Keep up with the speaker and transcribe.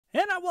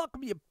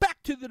welcome you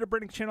back to the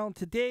Debrinik channel, and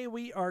today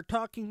we are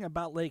talking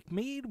about Lake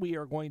Mead. We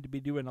are going to be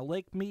doing a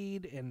Lake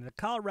Mead and the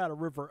Colorado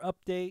River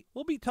update.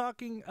 We'll be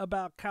talking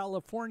about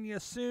California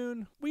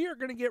soon. We are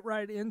going to get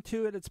right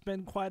into it. It's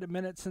been quite a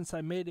minute since I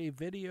made a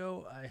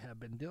video. I have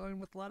been dealing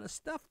with a lot of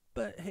stuff,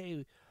 but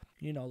hey,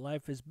 you know,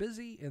 life is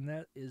busy, and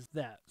that is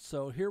that.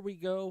 So here we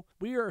go.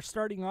 We are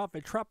starting off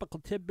at Tropical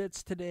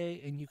Tidbits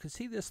today, and you can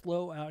see this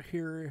low out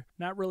here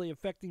not really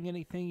affecting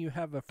anything. You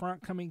have a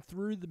front coming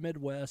through the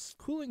Midwest,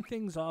 cooling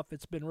things off.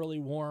 It's been really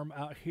warm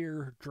out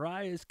here,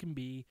 dry as can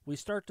be. We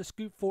start to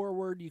scoot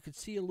forward. You can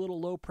see a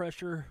little low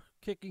pressure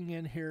kicking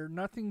in here.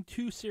 Nothing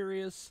too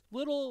serious.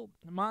 Little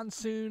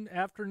monsoon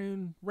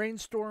afternoon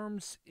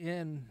rainstorms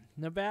in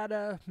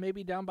Nevada,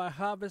 maybe down by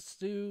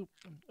Havasu,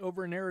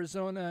 over in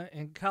Arizona,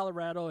 and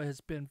Colorado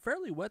has been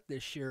fairly wet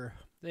this year.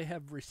 They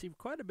have received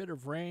quite a bit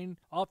of rain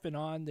off and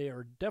on. They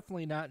are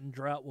definitely not in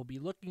drought. We'll be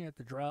looking at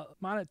the drought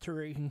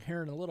monitoring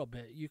here in a little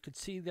bit. You can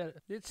see that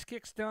it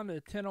kicks down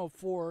to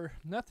 10:04.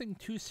 Nothing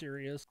too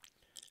serious.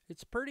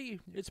 It's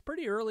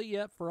pretty early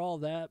yet for all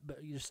that,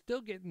 but you're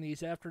still getting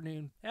these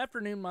afternoon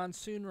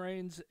monsoon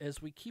rains.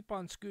 As we keep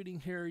on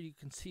scooting here, you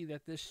can see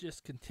that this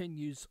just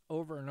continues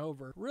over and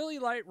over. Really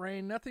light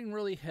rain, nothing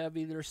really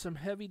heavy. There's some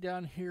heavy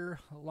down here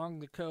along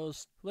the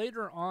coast.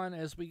 Later on,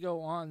 as we go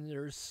on,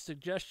 there's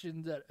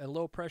suggestion that a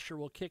low pressure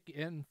will kick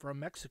in from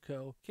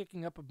Mexico,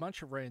 kicking up a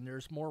bunch of rain.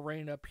 There's more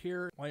rain up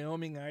here,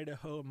 Wyoming,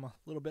 Idaho, a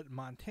little bit in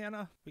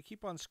Montana. We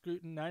keep on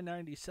scooting,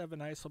 997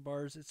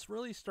 isobars. It's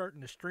really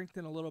starting to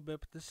strengthen a little bit,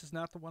 but this is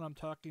not the one I'm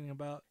talking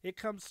about. It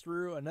comes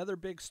through, another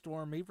big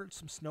storm, even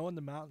some snow in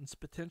the mountains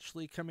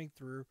potentially coming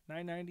through,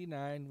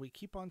 999. We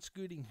keep on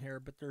scooting here,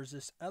 but there's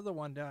this other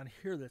one down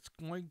here that's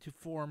going to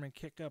form and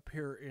kick up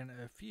here in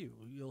a few.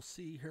 You'll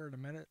see here in a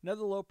minute.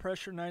 Another low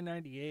pressure,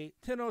 998.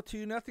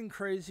 1002, nothing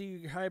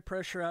crazy. High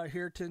pressure out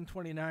here,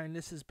 1029.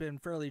 This has been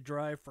fairly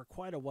dry for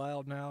quite a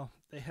while now.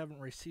 They haven't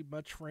received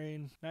much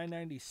rain.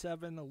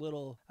 997, a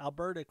little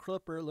Alberta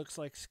Clipper, looks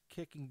like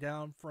kicking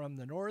down from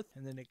the north,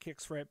 and then it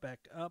kicks right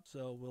back up,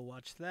 so we'll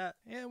watch that.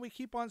 And we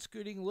keep on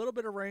scooting. A little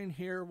bit of rain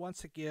here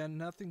once again.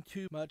 Nothing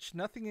too much.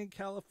 Nothing in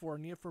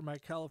California for my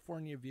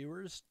California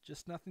viewers.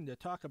 Just nothing to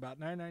talk about.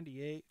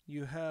 998.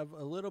 You have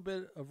a little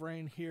bit of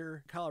rain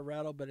here in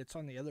Colorado, but it's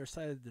on the other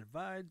side of the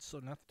divide, so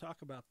nothing to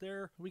talk about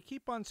there. We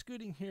keep on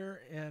scooting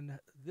here, and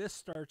this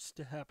starts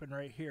to happen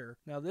right here.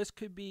 Now, this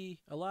could be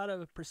a lot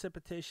of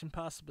precipitation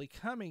possibly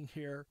coming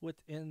here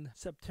within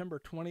September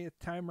 20th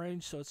time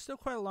range, so it's still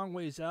quite a long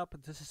ways out,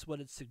 but this is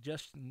what it's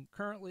suggesting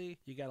currently.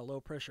 You got a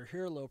low pressure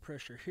here, low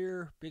pressure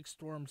here, big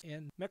storms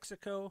in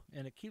Mexico,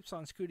 and it keeps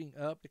on scooting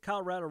up. The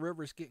Colorado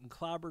River is getting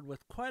clobbered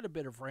with quite a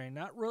bit of rain.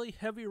 Not really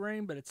heavy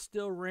rain, but it's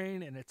still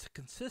rain, and it's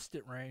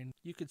consistent rain.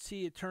 You can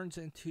see it turns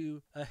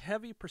into a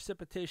heavy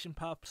precipitation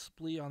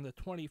possibly on the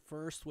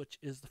 21st, which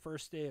is the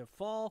first day of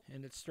fall,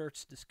 and it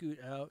starts to scoot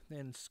out,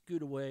 then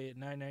scoot away at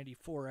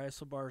 994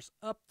 isobars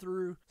up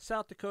through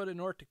South Dakota,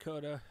 North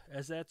Dakota.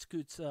 As that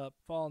scoots up,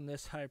 falling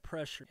this high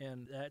pressure,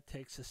 and that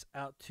takes us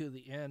out to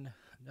the end.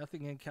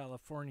 Nothing in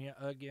California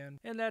again,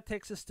 and that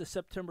takes us to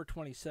September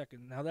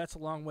 22nd. Now, that's a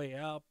long way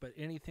out, but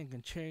anything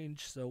can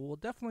change, so we'll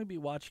definitely be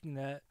watching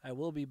that. I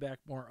will be back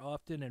more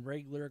often and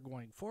regular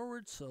going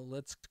forward, so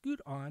let's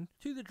scoot on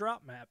to the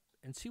drought map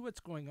and see what's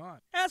going on.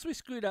 As we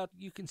scoot out,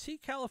 you can see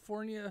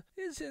California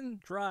is in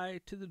dry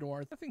to the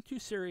north. Nothing too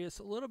serious,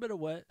 a little bit of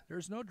wet.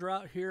 There's no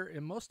drought here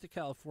in most of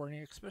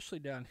California, especially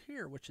down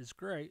here, which is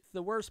great.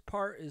 The worst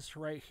part is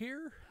right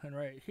here,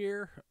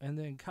 and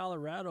then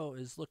Colorado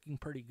is looking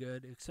pretty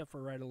good, except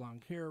for right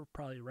along here,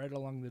 probably right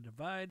along the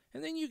divide.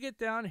 And then you get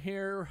down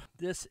here,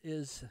 this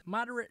is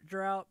moderate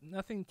drought,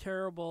 nothing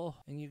terrible,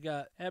 and you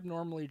got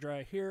abnormally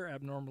dry here,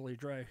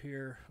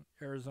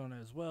 Arizona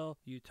as well,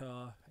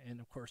 Utah, and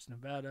of course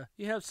Nevada.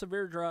 You have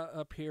severe drought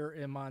up here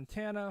in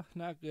Montana,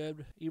 not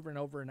good. Even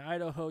over in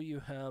Idaho,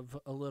 you have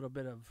a little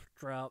bit of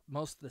drought.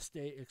 Most of the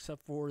state,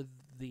 except for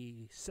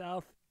the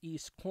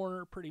southeast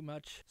corner, pretty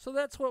much. So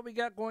that's what we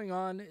got going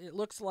on. It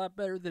looks a lot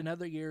better than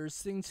other years.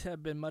 Things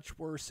have been much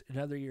worse in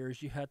other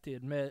years, you have to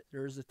admit.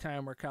 There was a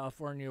time where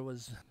California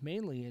was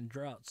mainly in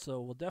drought, so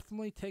we'll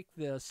definitely take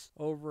this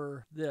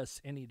over this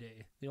any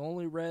day. The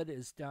only red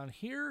is down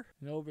here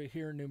and over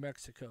here in New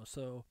Mexico,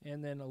 so,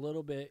 and then a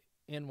little bit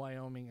in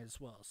Wyoming as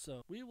well.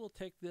 So we will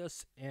take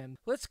this, and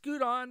let's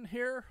scoot on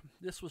here.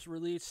 This was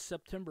released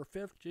September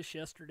 5th, just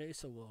yesterday,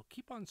 so we'll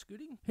keep on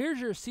scooting. Here's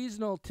your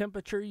seasonal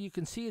temperature. You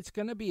can see it's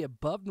going to be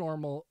above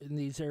normal in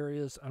these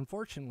areas,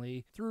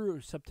 unfortunately,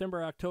 through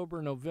September,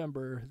 October,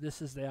 November.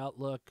 This is the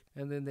outlook,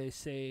 and then they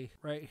say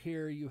right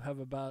here you have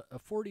about a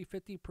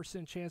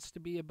 40-50% chance to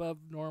be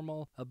above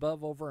normal,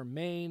 above over in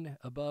Maine,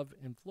 above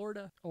in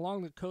Florida.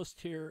 Along the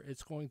coast here,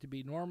 it's going to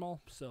be normal,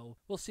 so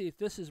we'll see if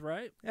this is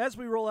right. As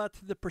we roll out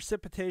to the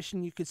precipitation,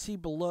 you can see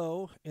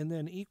below, and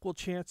then equal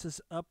chances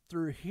up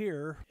through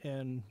here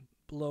and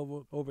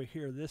below over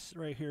here. This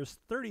right here is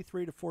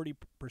 33 to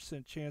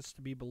 40% chance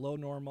to be below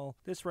normal.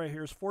 This right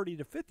here is 40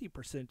 to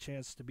 50%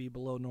 chance to be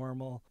below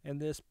normal.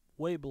 And this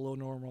way below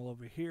normal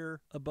over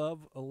here,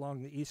 above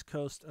along the east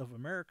coast of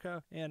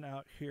America, and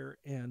out here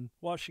in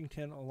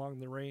Washington along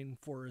the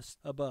rainforest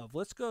above.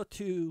 Let's go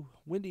to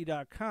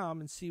windy.com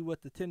and see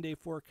what the 10-day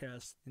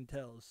forecast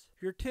entails.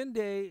 Your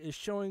 10-day is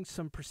showing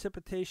some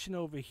precipitation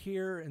over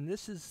here, and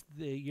this is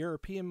the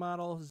European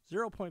model,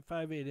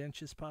 0.58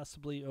 inches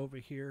possibly over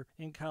here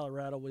in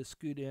Colorado with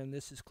Scoot in.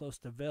 This is close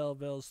to Vail.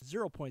 Vail's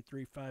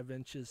 0.35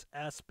 inches.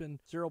 Aspen,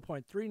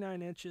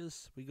 0.39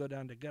 inches. We go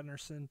down to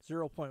Gunnarsson,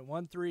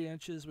 0.13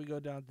 inches. We go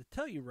down to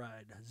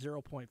Telluride,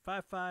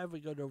 0.55. We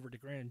go over to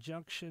Grand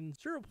Junction,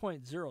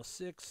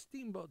 0.06.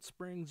 Steamboat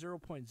Springs,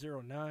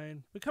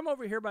 0.09. We come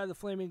over here by the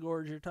Flaming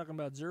Gorge. You're talking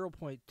about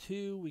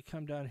 0.2. We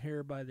come down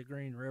here by the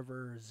Green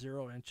River,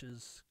 0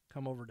 inches.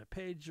 Come over to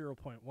Page,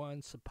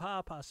 0.1,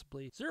 Sapa,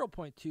 possibly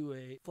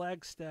 0.28,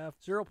 Flagstaff,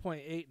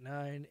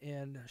 0.89,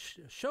 and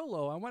Show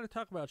Low. I want to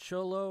talk about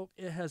Show Low.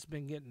 It has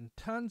been getting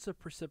tons of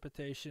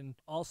precipitation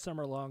all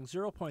summer long,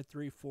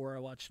 0.34. I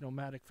watched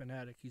Nomadic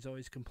Fanatic. He's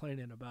always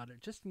complaining about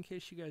it, just in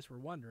case you guys were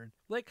wondering.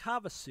 Lake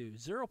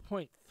Havasu,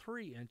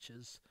 0.3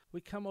 inches. We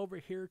come over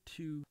here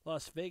to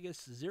Las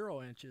Vegas,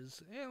 0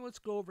 inches. And let's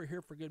go over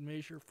here for good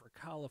measure for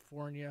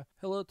California.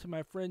 Hello to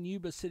my friend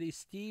Yuba City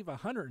Steve,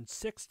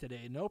 106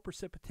 today. No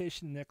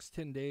precipitation the next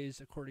 10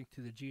 days according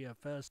to the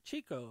GFS.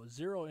 Chico,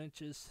 0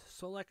 inches.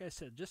 So like I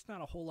said, just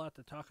not a whole lot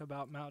to talk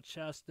about. Mount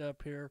Shasta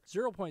up here,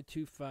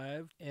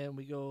 0.25. And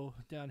we go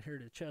down here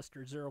to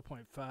Chester,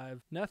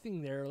 0.5.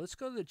 Nothing there. Let's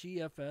go to the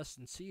GFS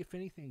and see if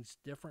anything's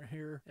different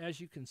here. As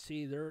you can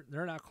see, they're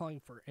not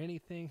calling for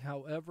anything.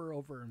 However,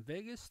 over in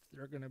Vegas,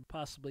 they're going to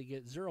possibly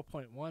get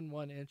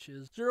 0.11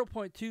 inches,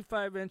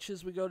 0.25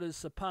 inches. We go to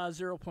Sapa,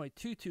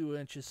 0.22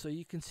 inches. So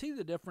you can see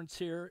the difference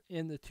here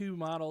in the two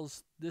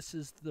models. This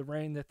is the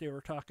rain that they were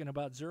talking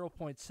about,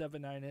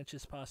 0.79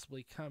 inches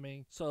possibly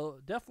coming. So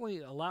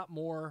definitely a lot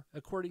more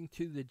according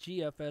to the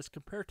GFS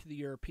compared to the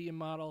European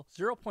model.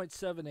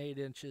 0.78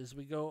 inches.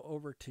 We go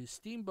over to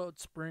Steamboat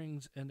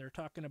Springs and they're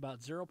talking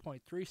about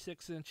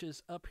 0.36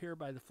 inches. Up here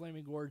by the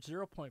Flaming Gorge,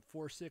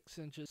 0.46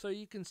 inches. So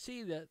you can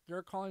see that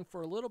they're calling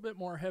for a little bit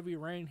more heavy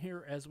rain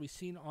here as we've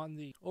seen on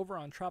the over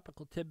on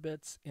Tropical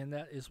Tidbits, and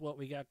that is what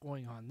we got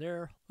going on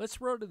there. Let's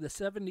roll to the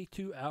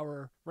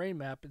 72-hour rain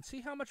map and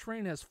see how much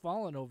rain has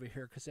fallen over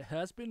here, because it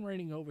has been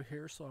raining over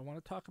here, so I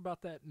want to talk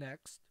about that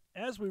next.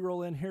 As we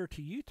roll in here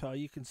to Utah,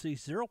 you can see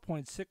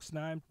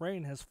 0.69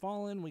 rain has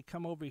fallen. We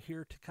come over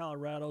here to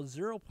Colorado,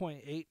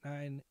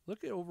 0.89.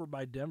 Look at over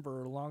by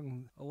Denver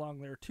along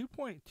there,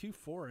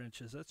 2.24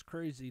 inches. That's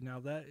crazy. Now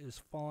that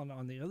is falling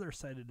on the other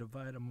side of the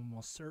divide. I'm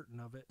almost certain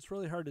of it. It's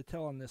really hard to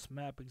tell on this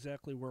map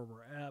exactly where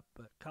we're at,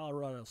 but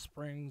Colorado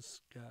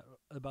Springs got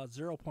about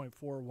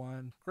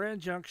 0.41. Grand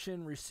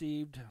Junction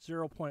received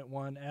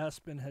 0.1.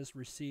 Aspen has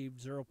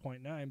received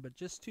 0.9, but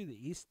just to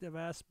the east of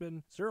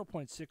Aspen,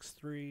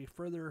 0.63.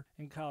 Further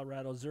in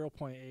Colorado,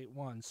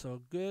 0.81.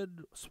 So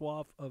good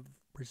swath of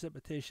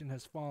precipitation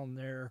has fallen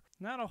there.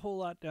 Not a whole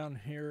lot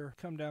down here.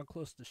 Come down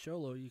close to Show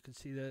Low, you can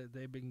see that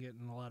they've been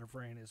getting a lot of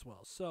rain as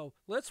well. So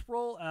let's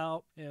roll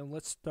out and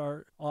let's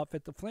start off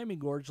at the Flaming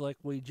Gorge like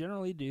we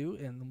generally do,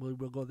 and we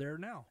will go there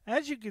now.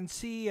 As you can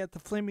see at the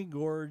Flaming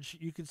Gorge,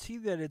 you can see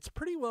that it's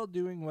pretty well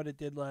doing what it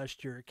did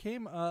last year. It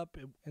came up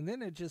and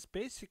then it just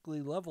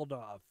basically leveled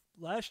off.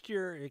 Last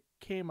year, it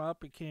came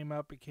up, it came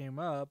up, it came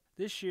up.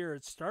 This year,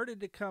 it started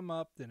to come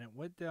up, then it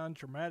went down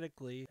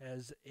dramatically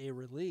as a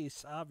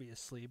release,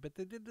 obviously. But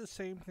they did the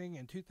same thing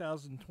in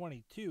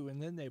 2022,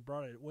 and then they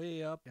brought it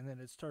way up, and then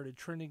it started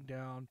trending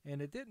down.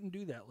 And it didn't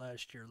do that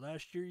last year.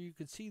 Last year, you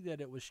could see that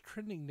it was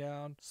trending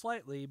down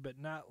slightly, but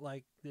not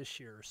like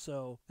this year.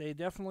 So they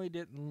definitely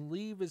didn't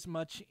leave as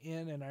much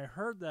in, and I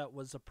heard that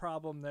was a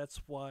problem. That's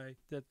why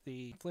that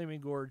the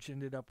Flaming Gorge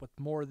ended up with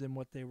more than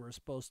what they were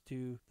supposed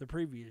to the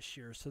previous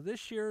year. So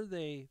this year,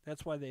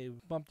 that's why they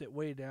bumped it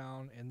way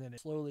down, and then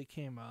it slowly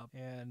came up,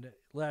 and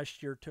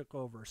last year took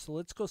over. So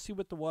let's go see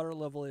what the water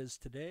level is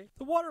today.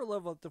 The water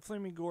level at the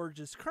Flaming Gorge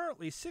is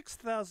currently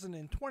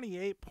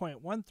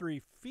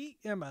 6,028.13 feet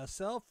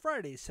MSL,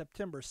 Friday,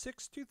 September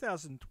 6,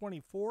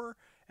 2024.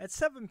 At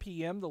 7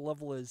 p.m., the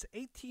level is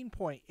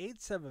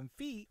 18.87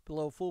 feet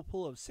below full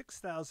pool of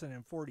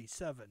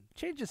 6,047.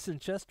 Changes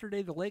since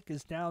yesterday, the lake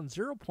is down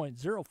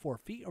 0.04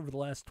 feet over the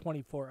last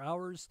 24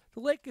 hours. The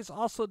lake is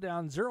also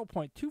down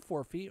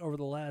 0.24 feet over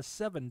the last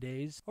 7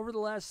 days. Over the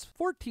last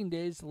 14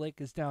 days, the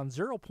lake is down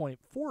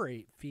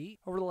 0.48 feet.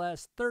 Over the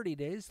last 30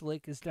 days, the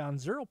lake is down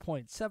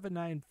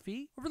 0.79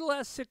 feet. Over the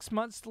last 6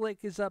 months, the lake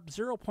is up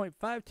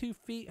 0.52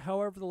 feet.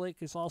 However, the lake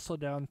is also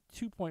down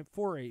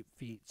 2.48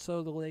 feet.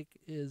 So the lake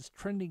is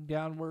trending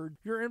downward.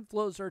 Your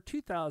inflows are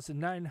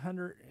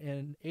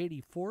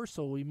 2,984,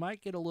 so we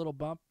might get a little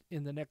bump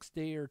in the next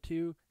day or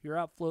two. Your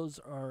outflows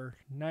are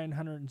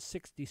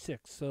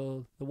 966,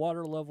 so the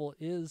water level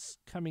is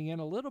coming in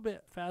a little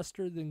bit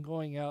faster than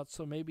going out,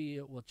 so maybe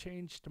it will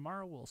change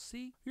tomorrow. We'll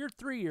see. Your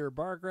 3-year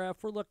bar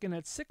graph, we're looking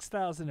at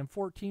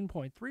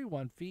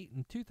 6,014.31 feet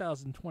in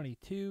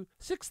 2022,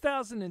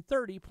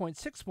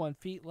 6,030.61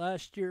 feet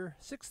last year,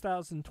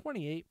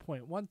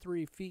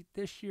 6,028.13 feet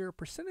this year.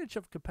 Percentage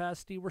of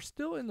capacity, we're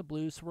still in the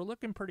blue, so we're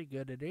looking pretty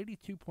good at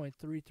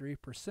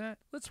 82.33%.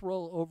 Let's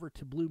roll over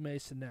to Blue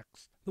Mesa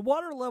next. The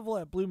water level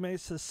at Blue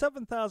Mesa is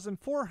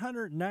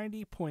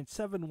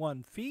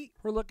 7,490.71 feet.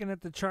 We're looking at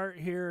the chart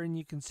here, and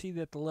you can see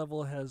that the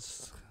level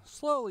has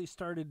slowly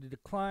started to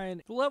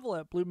decline. The level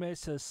at Blue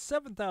Mesa is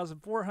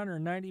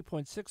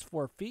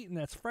 7,490.64 feet, and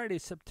that's Friday,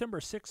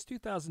 September 6,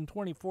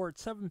 2024 at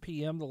 7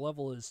 p.m. The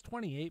level is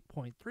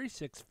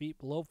 28.36 feet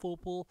below full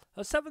pool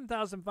of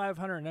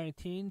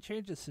 7,519.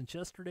 Changes since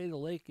yesterday. The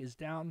lake is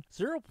down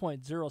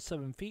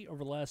 0.07 feet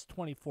over the last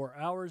 24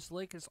 hours. The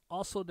lake is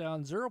also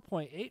down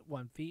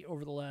 0.81 feet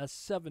over the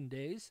last 7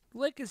 days. The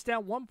lake is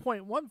down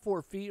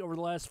 1.14 feet over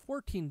the last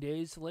 14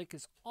 days. The lake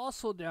is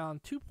also down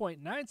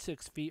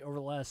 2.96 feet over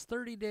the last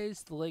 30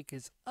 days. The lake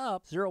is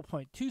up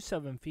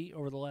 0.27 feet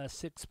over the last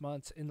 6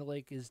 months, and the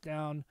lake is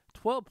down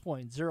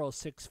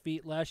 12.06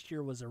 feet. Last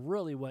year was a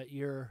really wet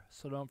year,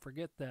 so don't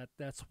forget that.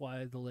 That's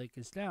why the lake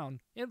is down.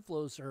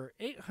 Inflows are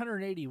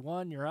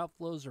 881. Your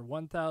outflows are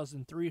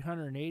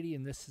 1,380,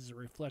 and this is a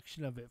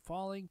reflection of it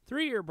falling.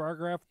 3-year bar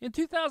graph. In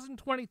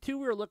 2022,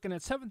 we were looking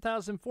at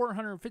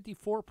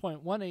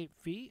 7,454.18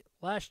 feet.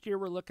 Last year,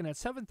 we're looking at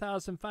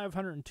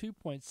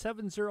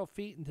 7,502.70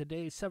 feet, and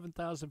today,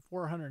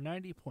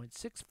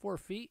 7,490.64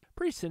 feet.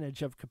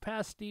 Percentage of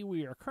capacity,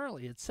 we are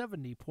currently at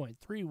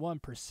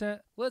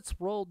 70.31%. Let's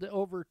roll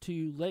over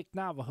to Lake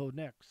Navajo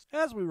next.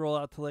 As we roll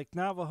out to Lake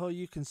Navajo,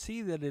 you can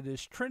see that it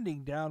is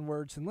trending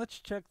downwards, and let's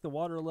check the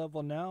water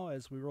level now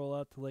as we roll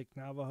out to Lake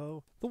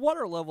Navajo. The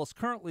water level is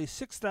currently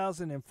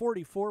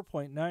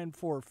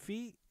 6,044.94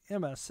 feet.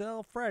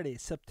 MSL, Friday,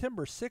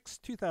 September 6,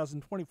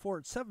 2024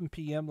 at 7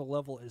 p.m. The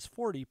level is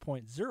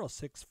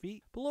 40.06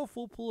 feet, below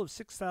full pool of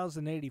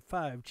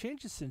 6,085.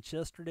 Changes since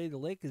yesterday. The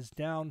lake is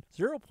down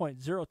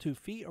 0.02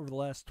 feet over the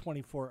last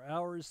 24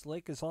 hours. The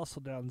lake is also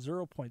down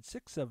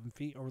 0.67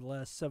 feet over the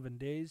last 7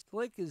 days. The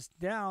lake is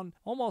down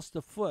almost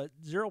a foot,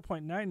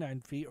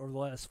 0.99 feet over the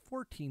last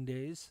 14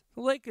 days.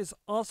 The lake is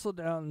also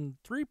down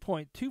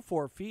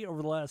 3.24 feet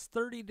over the last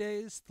 30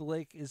 days. The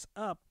lake is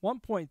up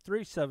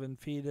 1.37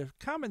 feet. A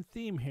common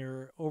theme here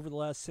over the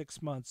last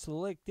 6 months. So the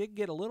lake did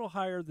get a little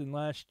higher than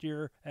last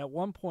year at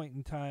one point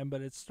in time,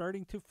 but it's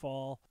starting to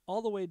fall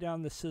all the way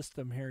down the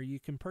system here. You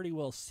can pretty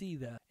well see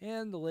that.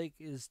 And the lake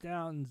is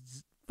down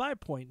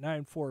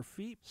 5.94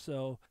 feet.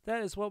 So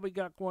that is what we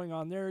got going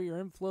on there.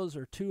 Your inflows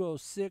are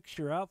 206,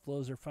 your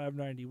outflows are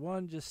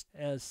 591, just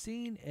as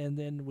seen. And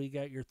then we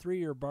got your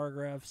 3-year bar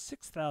graph,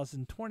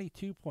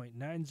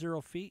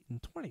 6,022.90 feet in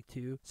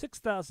 22,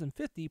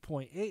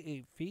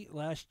 6,050.88 feet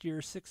last year,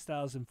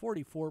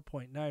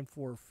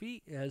 6,044.94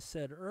 feet, as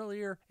said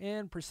earlier,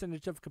 and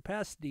percentage of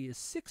capacity is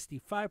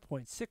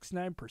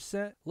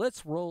 65.69%.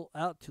 Let's roll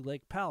out to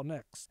Lake Powell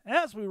next.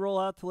 As we roll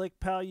out to Lake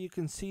Powell, you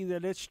can see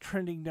that it's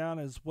trending down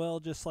as well,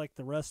 just like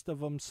the rest of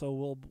them, so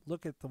we'll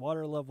look at the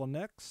water level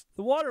next.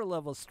 The water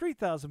level is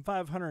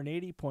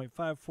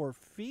 3,580.54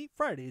 feet.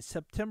 Friday,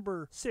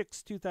 September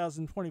 6,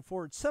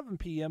 2024 at 7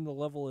 p.m. The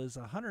level is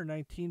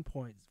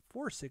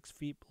 119.46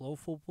 feet below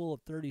full pool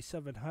of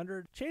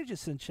 3,700. Changes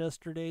since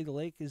yesterday. The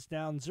lake is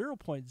down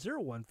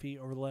 0.01 feet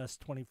over the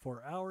last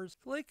 24 hours.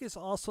 The lake is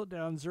also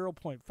down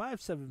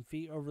 0.57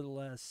 feet over the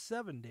last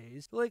 7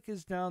 days. The lake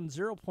is down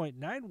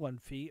 0.91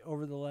 feet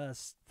over the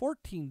last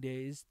 14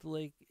 days. The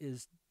lake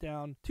is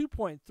down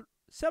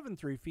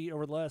 2.73 feet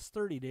over the last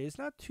 30 days.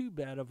 Not too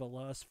bad of a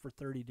loss for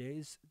 30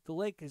 days. The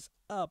lake is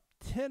up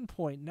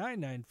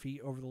 10.99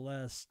 feet over the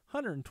last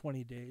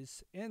 120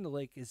 days, and the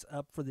lake is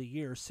up for the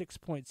year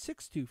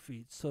 6.62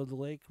 feet. So the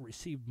lake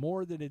received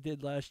more than it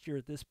did last year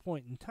at this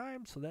point in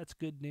time, so that's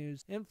good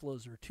news.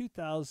 Inflows are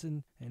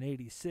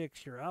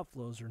 2,086. Your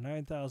outflows are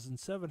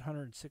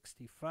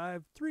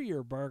 9,765.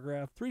 3-year bar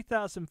graph,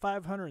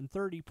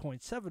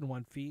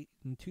 3,530.71 feet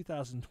in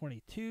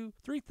 2022,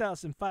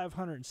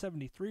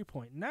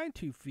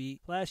 3,573.92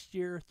 feet last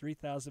year,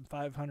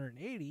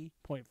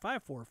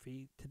 3,580.54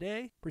 feet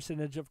today.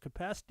 Percentage of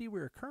capacity, we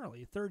are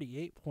currently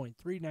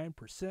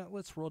 38.39%.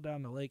 Let's roll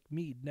down to Lake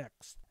Mead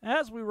next.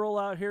 As we roll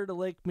out here to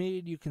Lake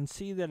Mead, you can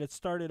see that it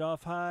started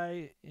off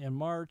high in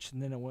March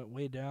and then it went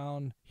way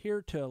down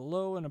here to a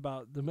low in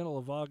about the middle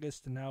of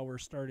August, and now we're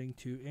starting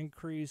to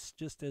increase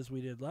just as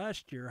we did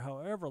last year.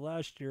 However,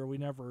 last year we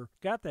never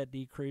got that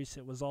decrease.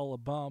 It was all a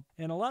bump,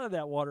 and a lot of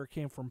that water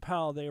came from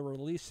Powell. They were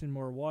releasing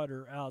more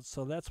water out,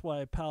 so that's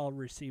why Powell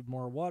received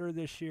more water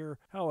this year.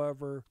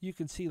 However, you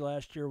can see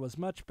last year was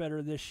much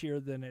better this year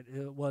than it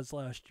was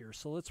last year.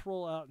 So let's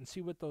roll out and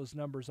see what those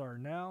numbers are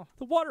now.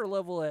 The water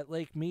level at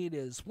Lake Mead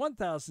is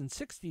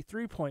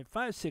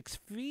 1,063.56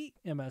 feet.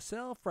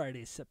 MSL,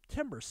 Friday,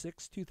 September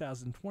 6,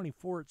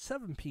 2024 at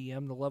 7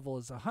 p.m., the level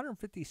is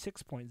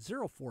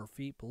 156.04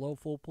 feet below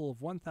full pool of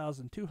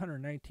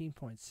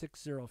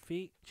 1,219.60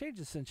 feet.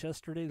 Changes since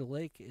yesterday, the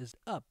lake is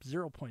up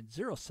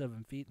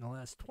 0.07 feet in the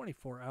last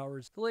 24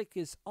 hours. The lake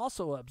is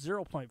also up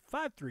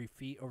 0.53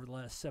 feet over the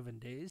last 7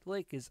 days. The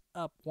lake is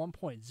up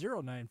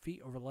 1.09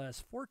 feet over the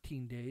last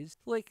 14 days.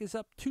 The lake is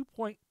up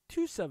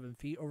 2.27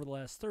 feet over the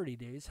last 30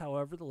 days.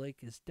 However, the lake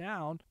is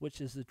down,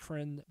 which is the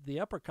trend. The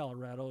upper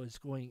Colorado is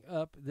going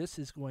up. This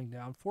is going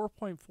down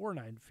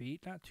 4.49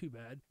 feet, not too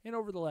bad. And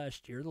over the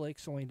last year, the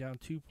lake's only down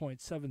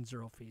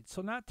 2.70 feet.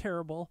 So not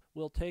terrible.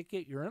 We'll take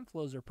it. Your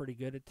inflows are pretty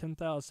good at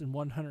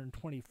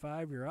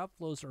 10,125. Your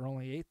outflows are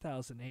only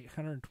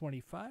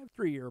 8,825.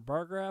 3-year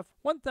bar graph,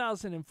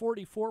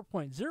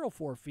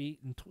 1,044.04 feet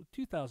in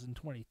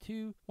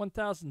 2022,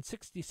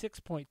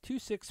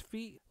 1,066.26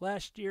 feet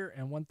last year,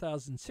 and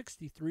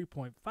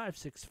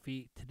 1,063.56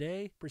 feet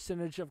today.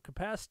 Percentage of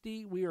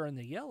capacity, we are in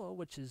the yellow,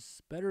 which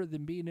is better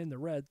than being in the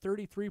red,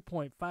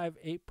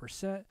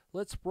 33.58%.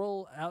 Let's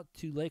roll out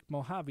to Lake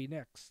Mojave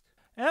next.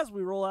 As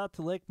we roll out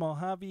to Lake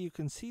Mojave, you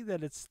can see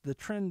that it's the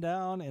trend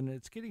down, and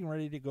it's getting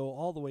ready to go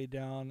all the way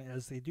down,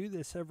 as they do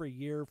this every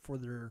year for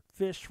their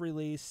fish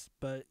release,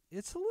 but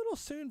it's a little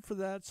soon for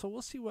that, so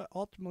we'll see what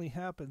ultimately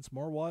happens.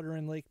 More water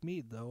in Lake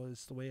Mead, though,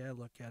 is the way I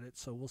look at it,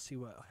 so we'll see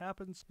what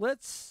happens.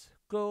 Let's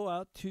go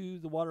out to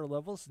the water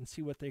levels and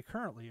see what they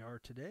currently are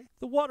today.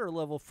 The water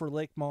level for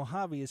Lake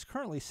Mojave is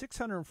currently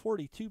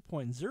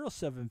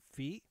 642.07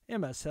 feet.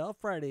 MSL,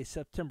 Friday,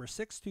 September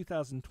 6,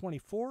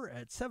 2024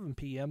 at 7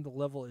 p.m. The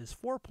level is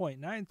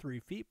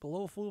 4.93 feet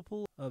below full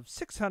pool of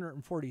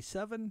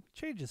 647.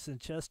 Changes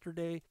since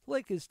yesterday. The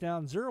lake is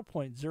down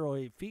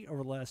 0.08 feet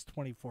over the last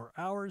 24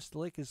 hours. The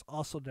lake is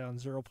also down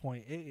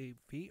 0.88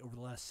 feet over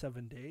the last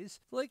 7 days.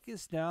 The lake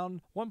is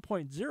down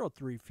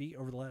 1.03 feet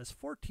over the last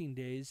 14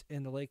 days,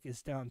 and the lake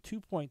is down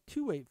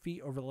 2.28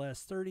 feet over the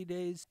last 30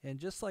 days. And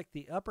just like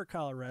the upper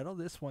Colorado,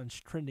 this one's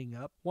trending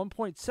up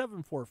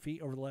 1.74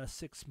 feet over the last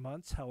 6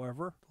 months.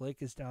 However, the lake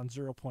is down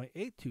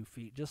 0.82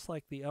 feet. Just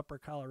like the upper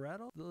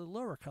Colorado, the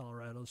lower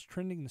Colorado is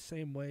trending the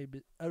same way,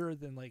 but other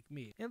than Lake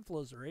Mead.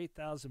 Inflows are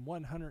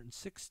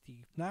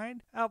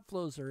 8,169.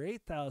 Outflows are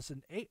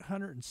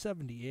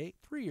 8,878.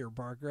 3-year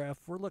bar graph,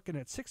 we're looking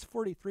at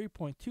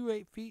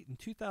 643.28 feet in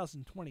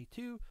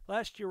 2022.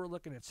 Last year, we're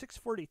looking at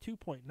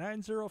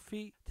 642.90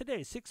 feet.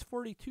 Today,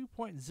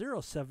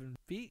 642.07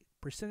 feet.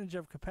 Percentage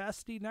of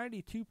capacity,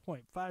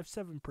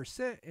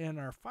 92.57%. And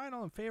our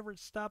final and favorite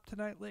stop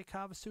tonight, Lake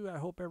Havasu. I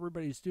hope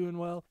everybody's doing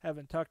well.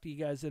 Haven't talked to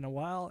you guys in a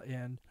while,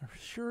 and I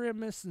sure am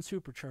missing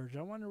Supercharge.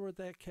 I wonder what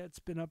that cat's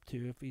been up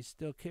to, if he's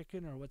still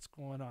kicking or what's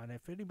going on.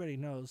 If anybody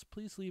knows,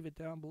 please leave it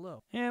down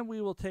below. And we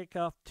will take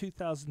off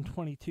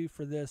 2022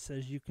 for this.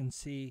 As you can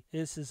see,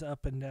 this is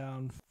up and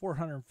down.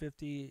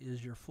 450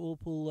 is your full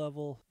pool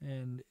level,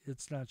 and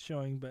it's not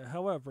showing. But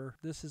however,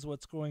 this is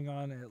what's going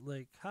on at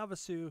Lake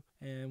Havasu,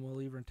 and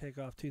we'll even take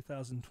off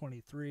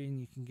 2023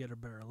 and you can get a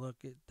better look.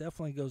 It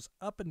definitely goes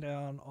up and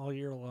down all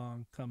year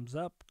long. Comes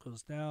up,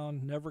 goes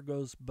down, never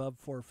goes above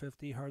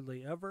 450,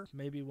 hardly ever.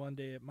 Maybe one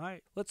day it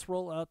might. Let's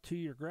roll out to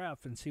your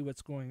graph and see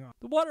what's going on.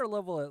 The water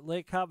level at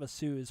Lake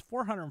Havasu is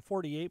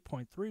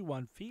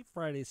 448.31 feet,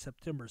 Friday,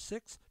 September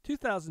 6,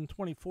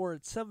 2024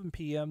 at 7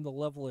 p.m. The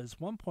level is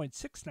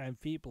 1.69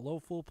 feet below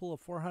full pool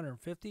of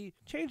 450.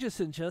 Changes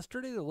since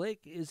yesterday, the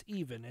lake is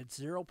even. It's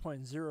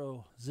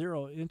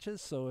 0.00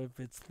 inches, so if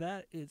it's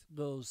that, it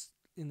goes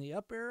in the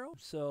up arrow.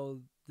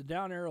 So the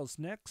down arrow's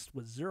next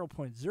with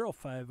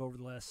 0.05 over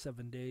the last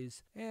 7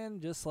 days.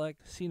 And just like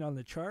seen on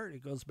the chart,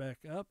 it goes back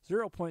up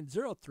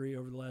 0.03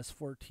 over the last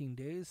 14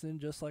 days. And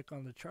just like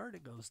on the chart,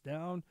 it goes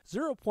down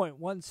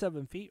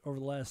 0.17 feet over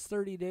the last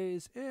 30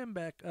 days. And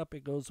back up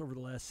it goes over the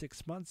last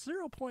 6 months,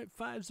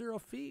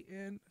 0.50 feet.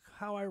 And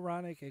how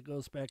ironic, it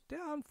goes back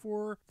down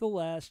for the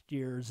last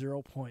year,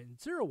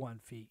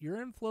 0.01 feet. Your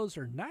inflows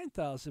are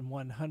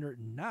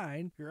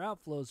 9,109. Your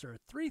outflows are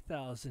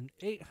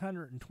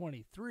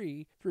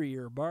 3,823.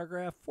 3-year bar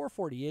graph,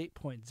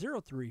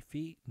 448.03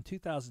 feet in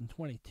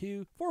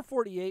 2022,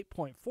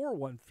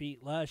 448.41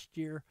 feet last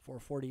year,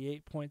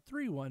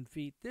 448.31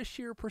 feet this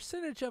year.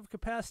 Percentage of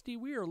capacity,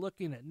 we are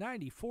looking at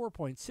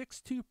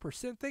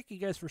 94.62%. Thank you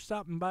guys for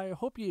stopping by. I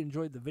hope you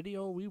enjoyed the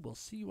video. We will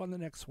see you on the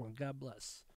next one. God bless.